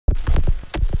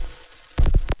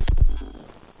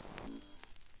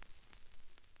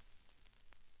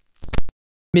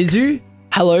Mizu,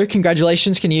 hello,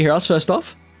 congratulations. Can you hear us first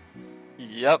off?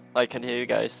 Yep, I can hear you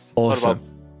guys. Awesome. What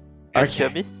about, guys hear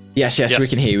me? Yes, we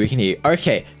can hear you, we can hear you.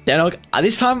 Okay, then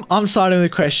this time I'm starting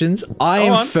with the questions.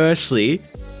 Firstly,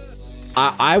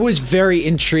 I was very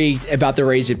intrigued about the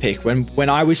Razer pick. When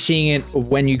I was seeing it,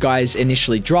 when you guys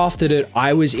initially drafted it,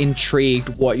 I was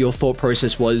intrigued what your thought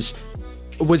process was.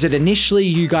 Was it initially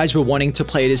you guys were wanting to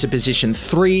play it as a position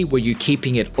 3? Were you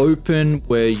keeping it open?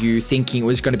 Were you thinking it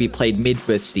was going to be played mid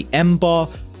versus the Ember?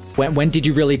 When did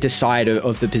you really decide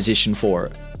of the position for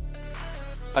it?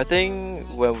 I think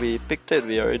when we picked it,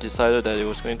 we already decided that it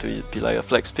was going to be like a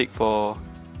flex pick for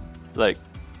like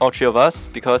all 3 of us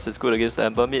because it's good against the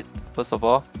Ember mid, first of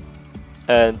all.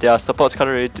 And their supports can't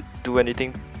really do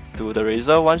anything to the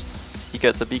Razer once he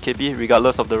gets a BKB,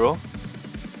 regardless of the role.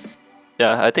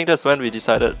 Yeah, I think that's when we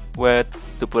decided where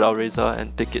to put our Razer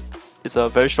and take it. It's a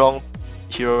very strong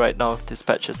hero right now, this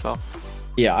patch as well.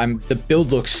 Yeah, the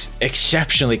build looks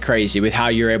exceptionally crazy with how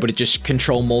you're able to just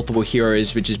control multiple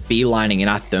heroes with just beelining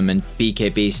at them and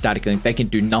BKB static link. They can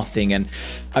do nothing. And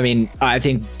I mean, I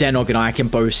think Denog and I can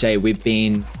both say we've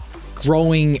been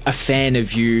growing a fan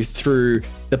of you through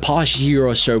the past year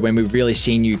or so when we've really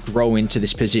seen you grow into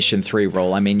this position 3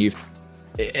 role. I mean,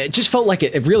 it just felt like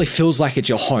it really feels like it's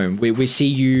your home. We see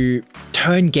you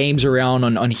turn games around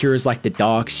on heroes like the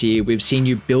Darkseer. We've seen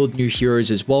you build new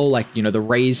heroes as well, like, you know, the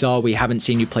Razer. We haven't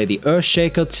seen you play the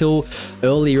Earthshaker till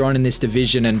earlier on in this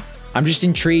division. And I'm just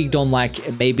intrigued on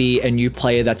like maybe a new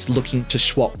player that's looking to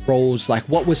swap roles. Like,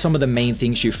 what were some of the main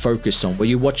things you focused on? Were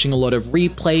you watching a lot of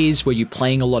replays? Were you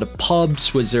playing a lot of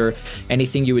pubs? Was there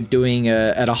anything you were doing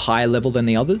at a higher level than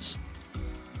the others?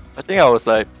 I think I was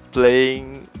like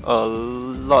playing a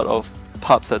lot of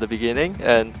pubs at the beginning,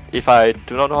 and if I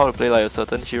do not know how to play like a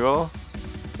certain hero,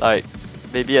 like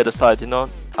maybe at the start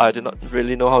I did not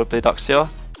really know how to play Darkseer,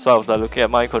 so I was like looking at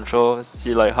mind control,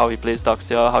 see like how he plays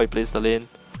Darkseer, how he plays the lane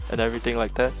and everything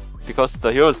like that, because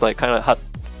the hero is like kind of hard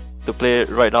to play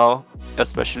right now,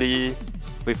 especially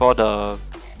with all the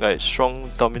like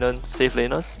strong dominant safe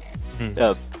laners.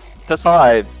 Yeah, that's how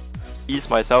I ease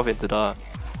myself into the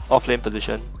off lane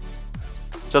position.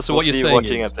 Just so what you're saying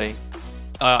watching is, and playing.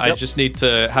 I just need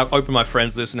to open my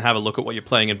friends list and have a look at what you're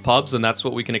playing in pubs, and that's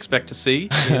what we can expect to see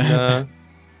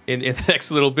in the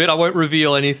next little bit. I won't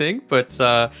reveal anything, but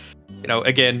you know,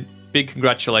 again, big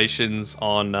congratulations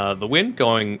on the win,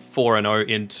 going 4-0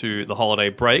 into the holiday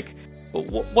break.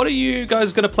 What are you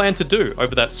guys going to plan to do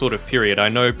over that sort of period? I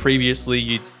know previously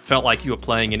you felt like you were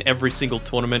playing in every single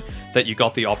tournament that you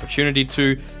got the opportunity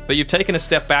to, but you've taken a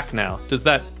step back now. Does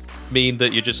that mean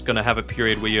that you're just going to have a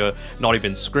period where you're not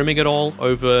even scrimming at all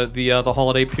over the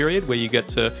holiday period, where you get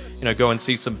to, you know, go and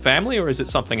see some family, or is it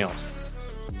something else?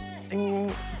 I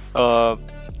think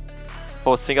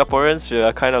for Singaporeans, we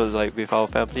are kind of like with our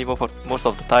family most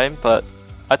of the time, but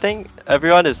I think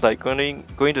everyone is like going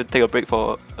to take a break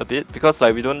for a bit, because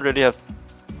like we don't really have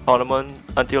tournament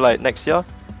until like next year,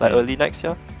 like early next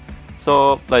year.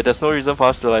 So like there's no reason for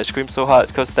us to like scrim so hard,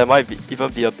 because there might even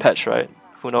be a patch, right?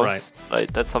 Who knows? Right.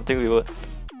 Like that's something we will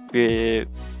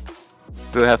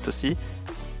have to see.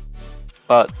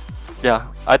 But yeah,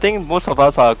 I think most of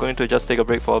us are going to just take a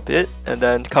break for a bit and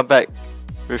then come back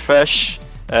refresh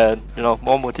and, you know,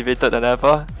 more motivated than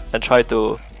ever and try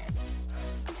to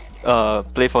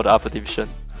play for the upper division.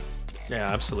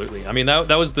 Yeah, absolutely. I mean, that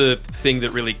was the thing that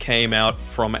really came out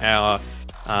from our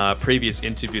previous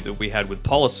interview that we had with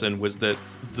Polison, was that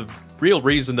the real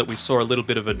reason that we saw a little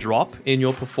bit of a drop in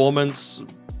your performance,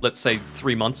 let's say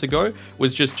 3 months ago,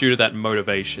 was just due to that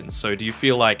motivation. So do you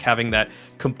feel like having that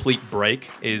complete break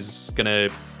is going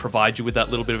to provide you with that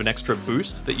little bit of an extra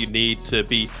boost that you need to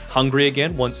be hungry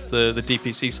again once the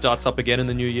DPC starts up again in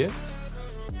the new year?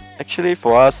 Actually,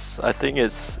 for us, I think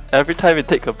it's every time we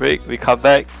take a break, we come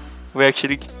back, we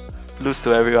actually lose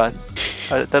to everyone.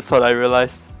 That's what I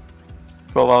realized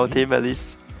from our team, at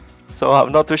least. So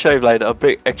I'm not too sure if like a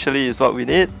break actually is what we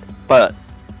need, but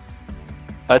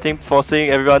I think forcing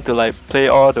everyone to like play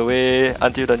all the way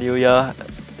until the new year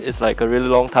is like a really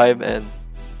long time, and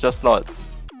just not.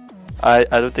 I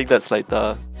don't think that's like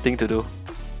the thing to do,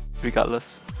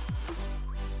 regardless.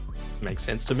 Makes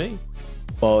sense to me.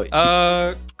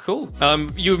 Well, cool.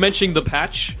 You were mentioning the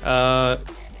patch.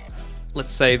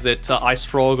 Let's say that Ice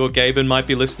Frog or Gaben might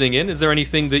be listening in. Is there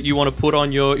anything that you want to put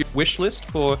on your wish list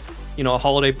for, you know, a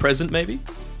holiday present maybe?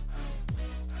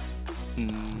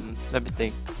 Let me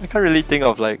think. I can't really think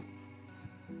of like...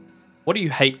 What do you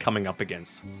hate coming up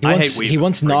against? He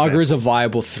wants Naga as a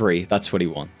viable 3. That's what he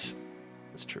wants.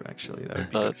 That's true, actually.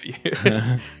 That would be good for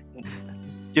you.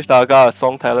 Give Naga a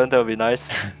song talent, that would be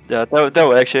nice. Yeah, that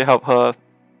would actually help her,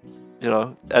 you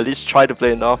know, at least try to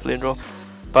play in the off lane role.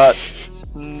 But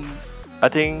I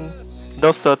think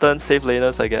nerf certain safe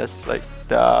laners, I guess. Like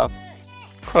there are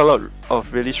quite a lot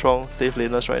of really strong safe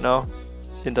laners right now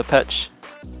in the patch.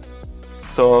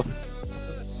 So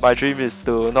my dream is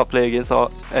to not play against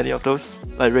any of those,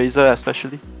 like Razer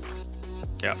especially.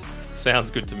 Yeah, sounds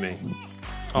good to me.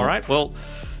 All right, well,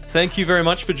 thank you very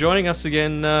much for joining us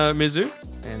again, Mizu.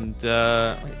 And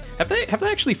have they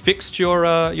actually fixed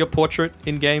your portrait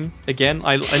in game again?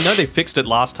 I know they fixed it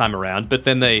last time around, but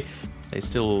then they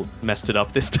still messed it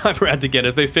up this time around again.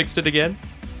 Have they fixed it again?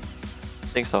 I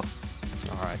think so.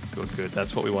 All right, good.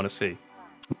 That's what we want to see.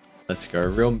 Let's go.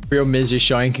 Real Mizu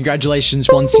showing. Congratulations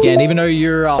once again. Even though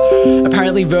you're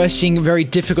apparently versing very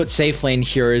difficult safe lane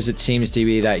heroes, it seems to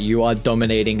be that you are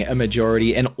dominating a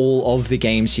majority in all of the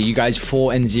games here. You guys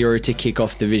 4-0 to kick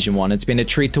off Division 1. It's been a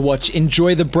treat to watch.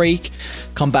 Enjoy the break.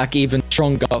 Come back even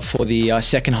stronger for the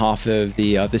second half of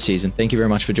the season. Thank you very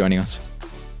much for joining us.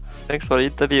 Thanks for the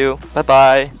interview.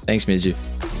 Bye-bye. Thanks, Mizu.